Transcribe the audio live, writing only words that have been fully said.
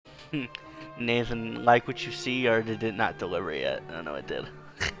Nathan, like what you see, or did it not deliver yet? I know it did.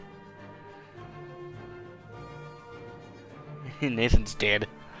 Nathan's dead.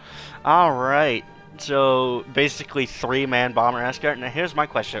 Alright, so basically 3-man bomber escort. Now here's my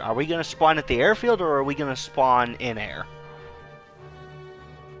question. Are we going to spawn at the airfield, or are we going to spawn in air?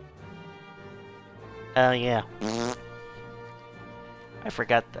 Oh yeah. I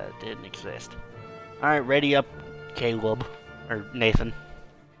forgot that didn't exist. Alright, ready up, Caleb. Or Nathan.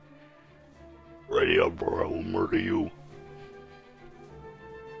 Ready up or I will murder you.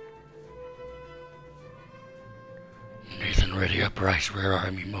 Nathan, ready up or I swear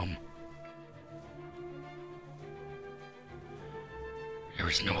army, Mum. There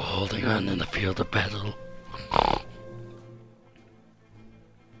is no holding on in the field of battle.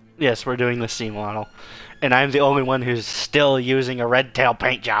 Yes, we're doing the C model. And I'm the only one who's still using a red tail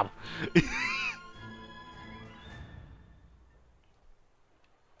paint job.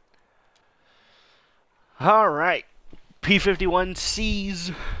 Alright.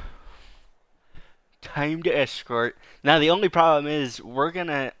 P-51Cs. Time to escort. Now the only problem is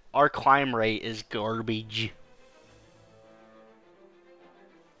our climb rate is garbage.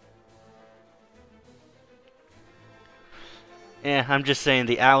 Yeah, I'm just saying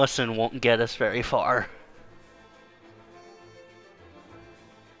the Allison won't get us very far.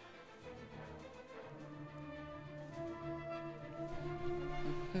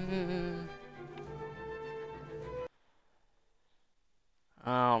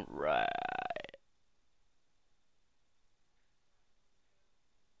 Alright.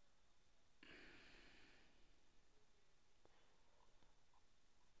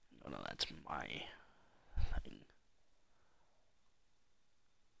 Oh no, that's my thing.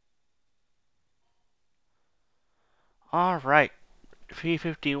 Alright.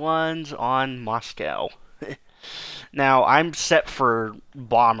 P-51s on Moscow. Now, I'm set for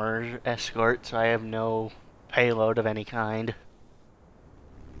bomber escort, so I have no payload of any kind.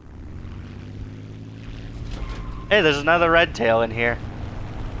 Hey, there's another red tail in here.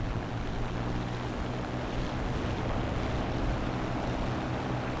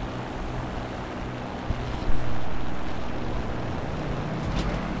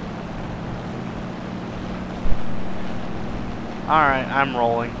 Alright, I'm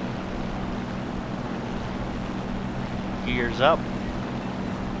rolling. Gears up.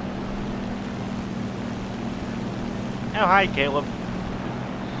 Oh, hi, Caleb.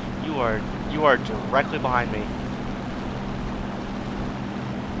 You are directly behind me.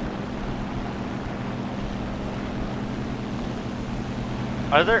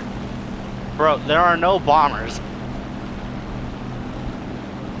 Are there... Bro, there are no bombers.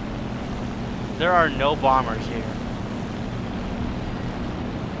 There are no bombers here.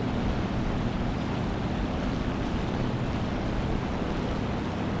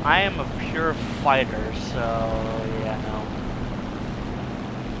 I am a pure fighter, so yeah, no.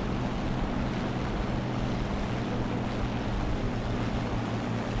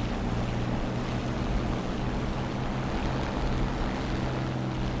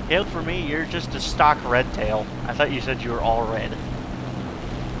 Caleb, for me, you're just a stock red tail. I thought you said you were all red.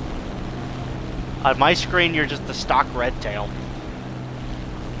 On my screen, you're just a stock red tail.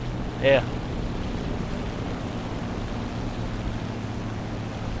 Yeah.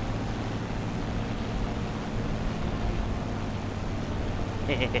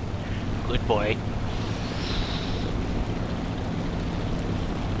 Good boy.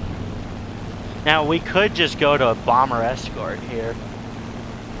 Now, we could just go to a bomber escort here.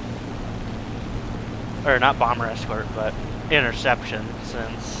 Or not bomber escort, but interception,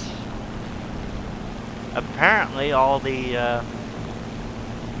 since apparently all the,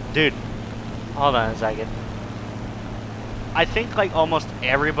 dude, hold on a second. I think, like, almost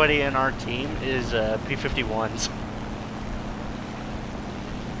everybody in our team is, P-51s.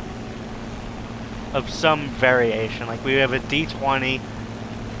 Of some variation. Like, we have a D-20,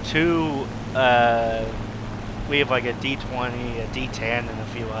 we have, like, a D-20, a D-10, and a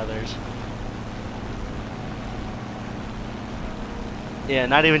few others. Yeah,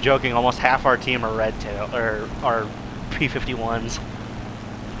 not even joking, almost half our team are red tail, or are P-51s.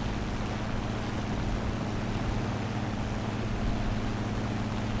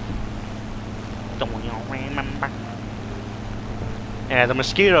 Don't you remember? Yeah, the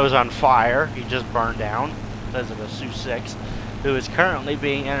Mosquito's on fire. He just burned down because of a Su-6, who is currently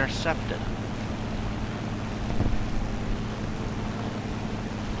being intercepted.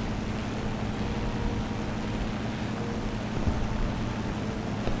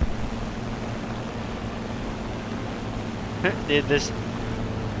 Dude, this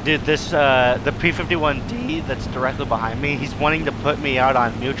Dude, the P-51D that's directly behind me, he's wanting to put me out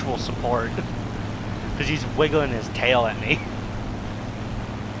on mutual support. Because he's wiggling his tail at me.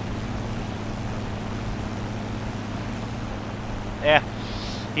 Yeah,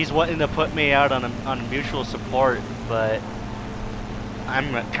 he's wanting to put me out on mutual support, but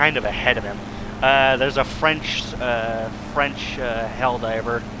I'm kind of ahead of him. There's a French hell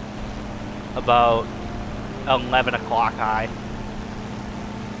diver about 11 o'clock high.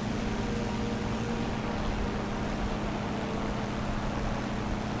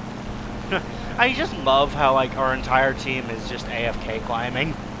 I just love how like our entire team is just AFK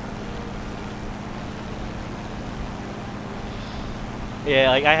climbing. Yeah,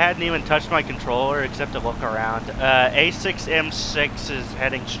 like I hadn't even touched my controller except to look around. A6M6 is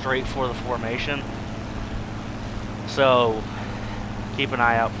heading straight for the formation, so keep an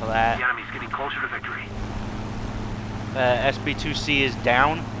eye out for that. The enemy's getting closer to victory. SB2C is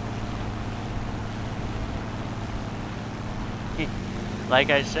down. Like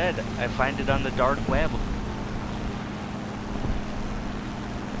I said, I find it on the dark web.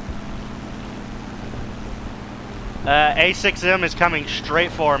 A6M is coming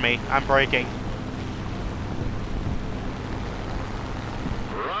straight for me. I'm braking.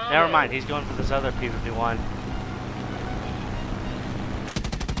 Never mind, he's going for this other P-51.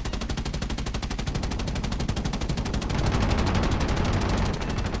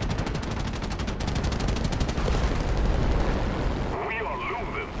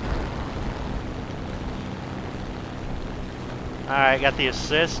 Alright, got the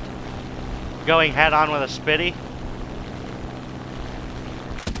assist. Going head on with a Spitty.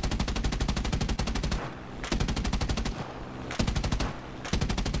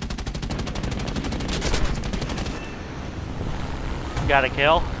 Got a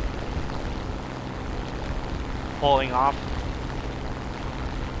kill. Pulling off.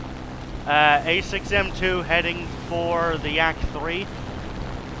 A6M2 heading for the Yak 3.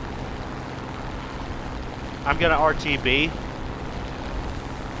 I'm gonna RTB.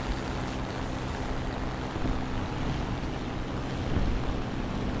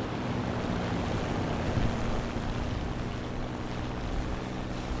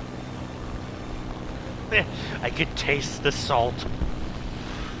 I could taste the salt.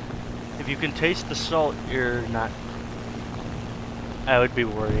 If you can taste the salt, you're not... I would be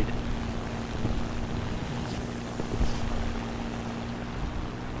worried.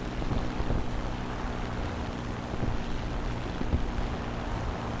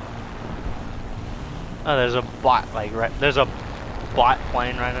 Oh, there's a bot, like, right... There's a bot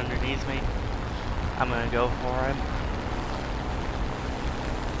plane right underneath me. I'm gonna go for him.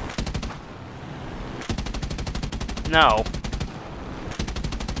 No.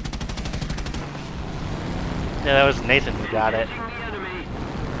 Yeah, that was Nathan who got it.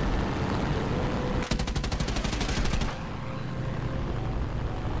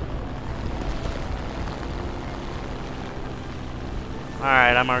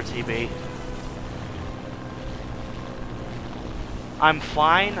 Alright, I'm RTB. I'm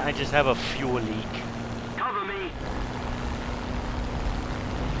fine, I just have a fuel leak. Cover me.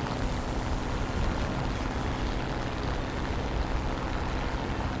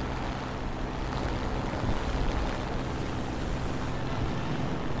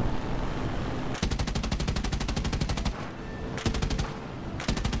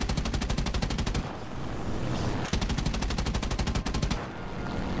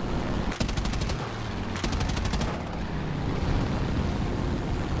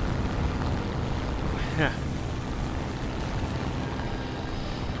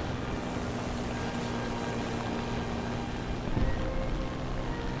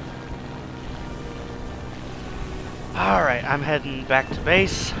 Alright, I'm heading back to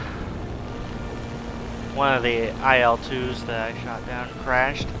base. One of the IL-2s that I shot down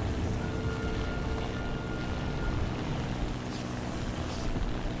crashed.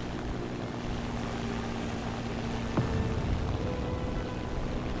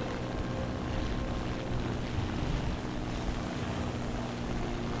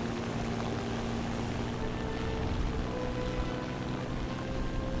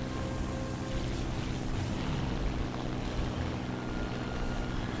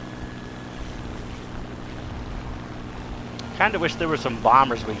 Kind of wish there were some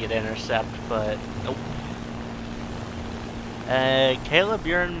bombers we could intercept, but nope. Caleb,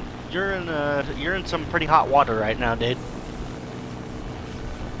 you're in some pretty hot water right now, dude.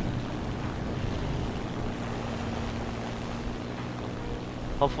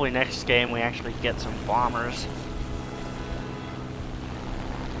 Hopefully next game we actually get some bombers.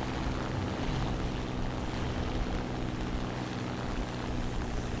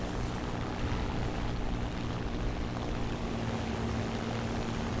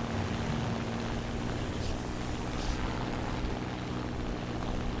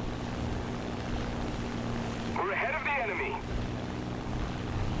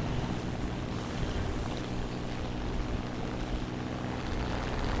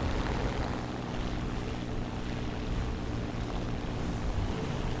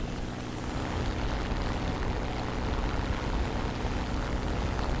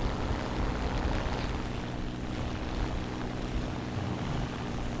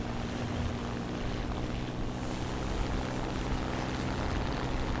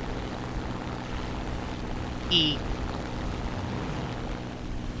 E.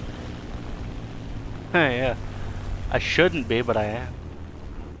 Yeah. I shouldn't be, but I am.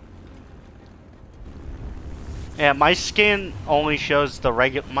 Yeah, my skin only shows the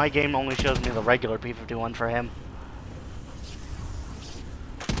my game only shows me the regular P51 for him.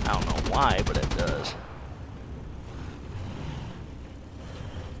 I don't know why, but it does.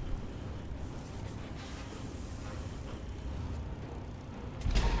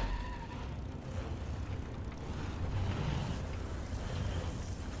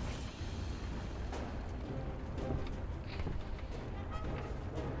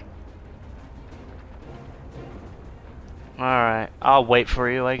 Alright, I'll wait for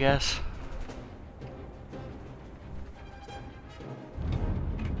you, I guess.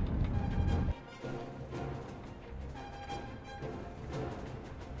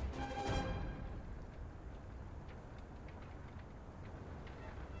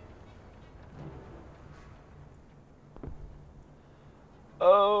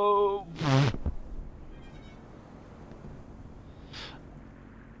 Oh.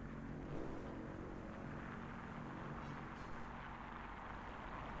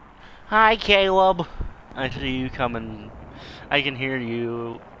 Hi, Caleb. I see you coming. I can hear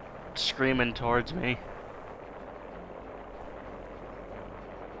you screaming towards me.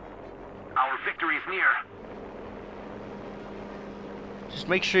 Our victory is near. Just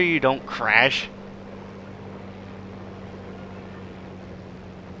make sure you don't crash.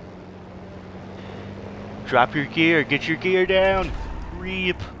 Drop your gear. Get your gear down.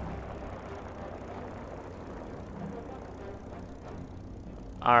 Reap.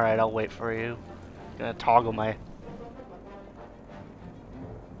 Alright, I'll wait for you. I'm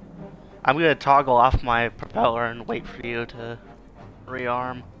gonna toggle off my propeller and wait for you to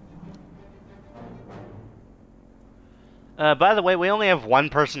rearm. By the way, we only have one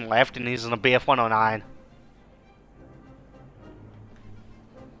person left and he's in a BF-109.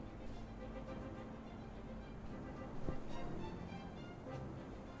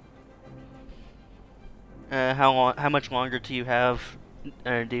 How much longer do you have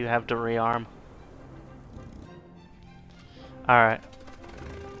to rearm? Alright.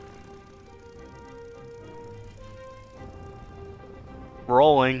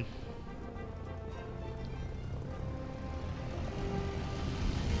 Rolling.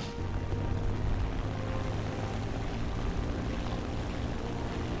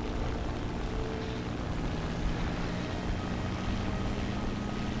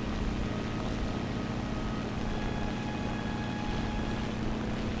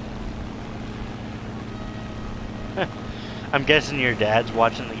 I'm guessing your dad's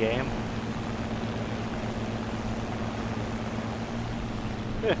watching the game.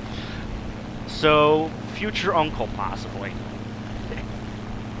 So, future uncle, possibly.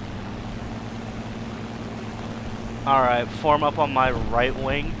 Alright, form up on my right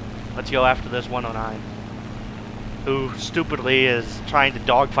wing. Let's go after this 109. Who stupidly is trying to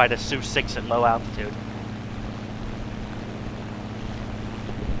dogfight a Su-6 at low altitude.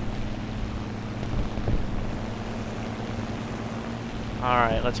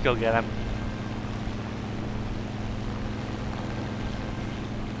 Alright, let's go get him.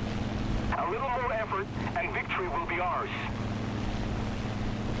 A little more effort and victory will be ours.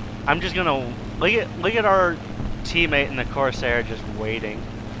 I'm just gonna look at our teammate in the Corsair just waiting.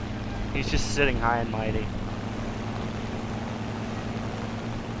 He's just sitting high and mighty.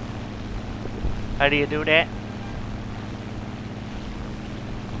 How do you do that?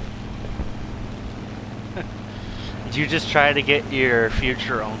 Did you just try to get your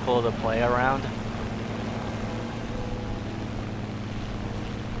future uncle to play around?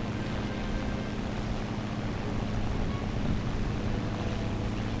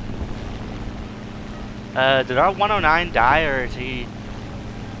 Did our 109 die, or is he...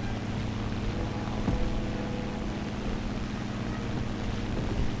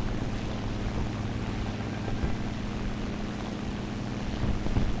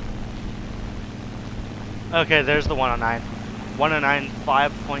 Okay, there's the 109. 109,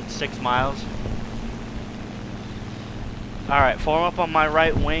 5.6 miles. Alright, form up on my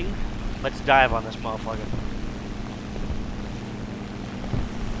right wing. Let's dive on this motherfucker.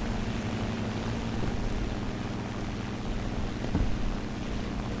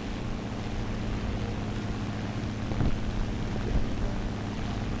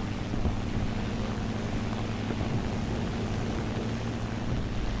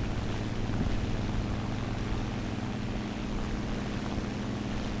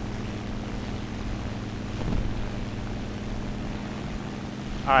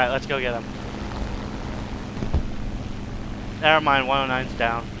 Alright, let's go get him. Never mind, 109's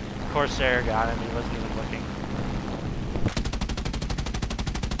down. Corsair got him, he wasn't even looking.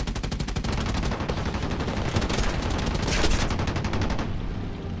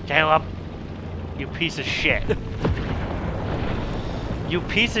 Caleb, you piece of shit. You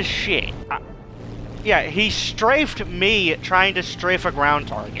piece of shit. Yeah, he strafed me trying to strafe a ground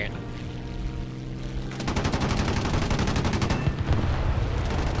target.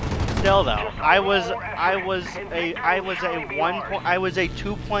 Still though, I was a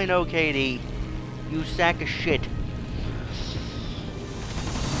 2.0 KD. You sack of shit.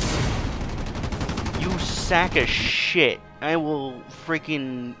 You sack of shit. I will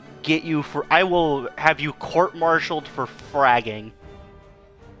freaking get you for. I will have you court-martialed for fragging.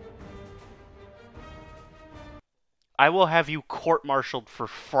 I will have you court-martialed for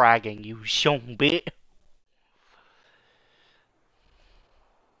fragging, you son of a bitch.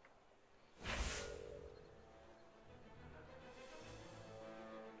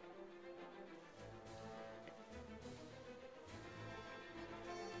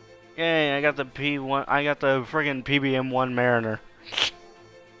 Yay, I got the P1, I got the friggin' PBM-1 Mariner.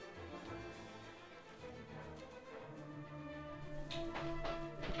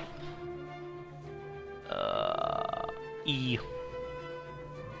 E.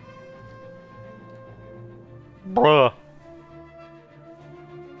 Bruh.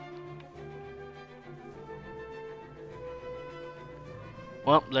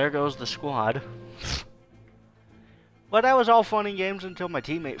 Well, there goes the squad. But that was all fun and games until my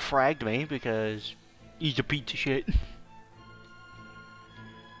teammate fragged me because he's a piece of shit.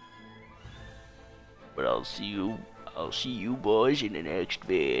 But I'll see you boys in the next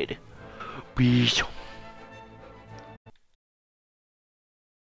vid. Peace.